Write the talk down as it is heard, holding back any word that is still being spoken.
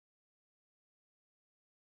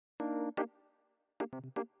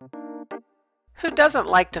Who doesn't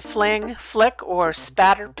like to fling, flick, or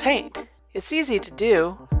spatter paint? It's easy to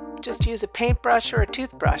do. Just use a paintbrush or a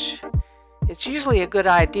toothbrush. It's usually a good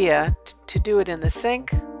idea to do it in the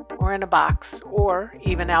sink or in a box or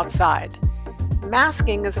even outside.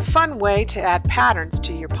 Masking is a fun way to add patterns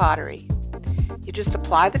to your pottery. You just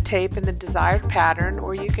apply the tape in the desired pattern,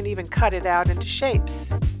 or you can even cut it out into shapes.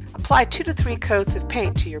 Apply 2 to 3 coats of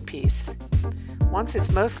paint to your piece. Once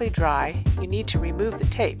it's mostly dry, you need to remove the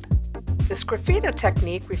tape. The sgraffito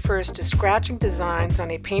technique refers to scratching designs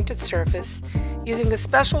on a painted surface using a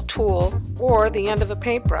special tool or the end of a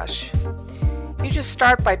paintbrush. You just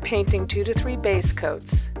start by painting 2 to 3 base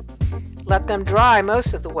coats. Let them dry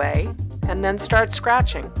most of the way, and then start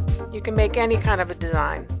scratching. You can make any kind of a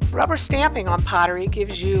design. Rubber stamping on pottery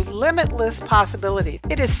gives you limitless possibilities.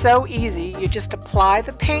 It is so easy. You just apply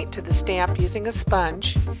the paint to the stamp using a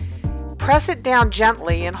sponge, press it down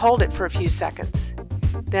gently and hold it for a few seconds.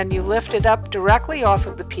 Then you lift it up directly off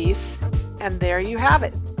of the piece, and there you have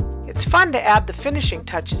it. It's fun to add the finishing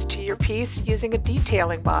touches to your piece using a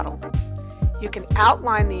detailing bottle. You can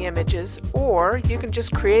outline the images, or you can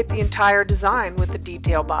just create the entire design with the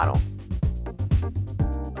detail bottle.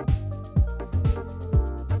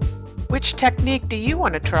 Which technique do you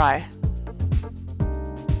want to try?